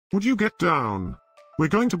Would you get down? We're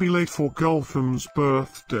going to be late for Gulfem's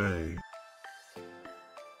birthday.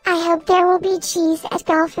 I hope there will be cheese at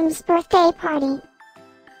Gulfem's birthday party.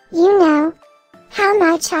 You know how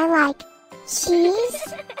much I like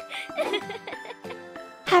cheese.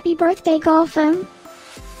 Happy birthday, Gulfem.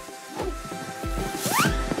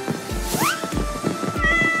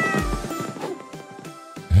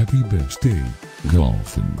 Happy birthday,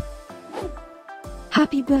 Gulfem.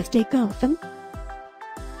 Happy birthday, Gulfem.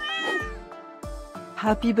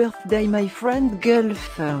 Happy birthday, my friend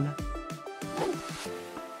Gulfem.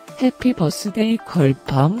 Happy birthday,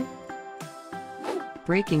 Gulfem.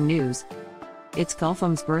 Breaking news. It's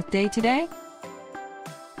Gulfem's birthday today?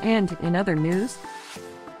 And in other news,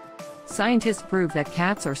 scientists prove that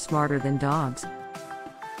cats are smarter than dogs.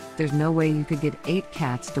 There's no way you could get 8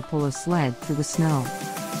 cats to pull a sled through the snow.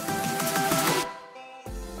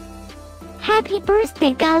 Happy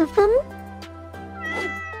birthday, Gulfem.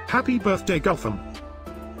 Happy birthday, Gulfem.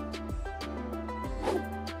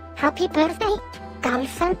 Happy birthday,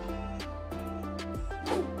 Gulfem.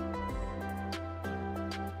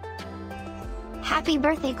 Happy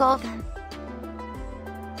birthday, Gulfem.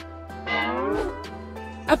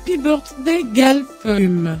 Happy birthday,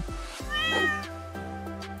 Gulfem.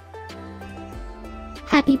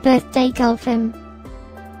 Happy birthday, Gulfem.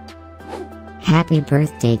 Happy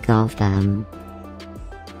birthday, Gulfem.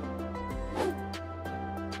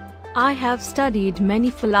 I have studied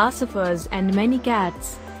many philosophers and many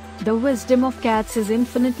cats. The wisdom of cats is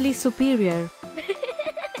infinitely superior.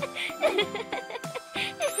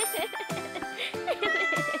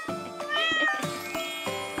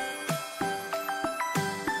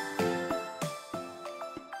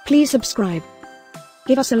 Please subscribe,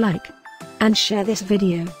 give us a like, and share this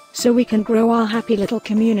video, so we can grow our happy little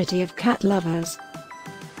community of cat lovers.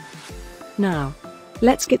 Now,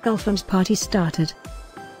 let's get Gulfem's party started.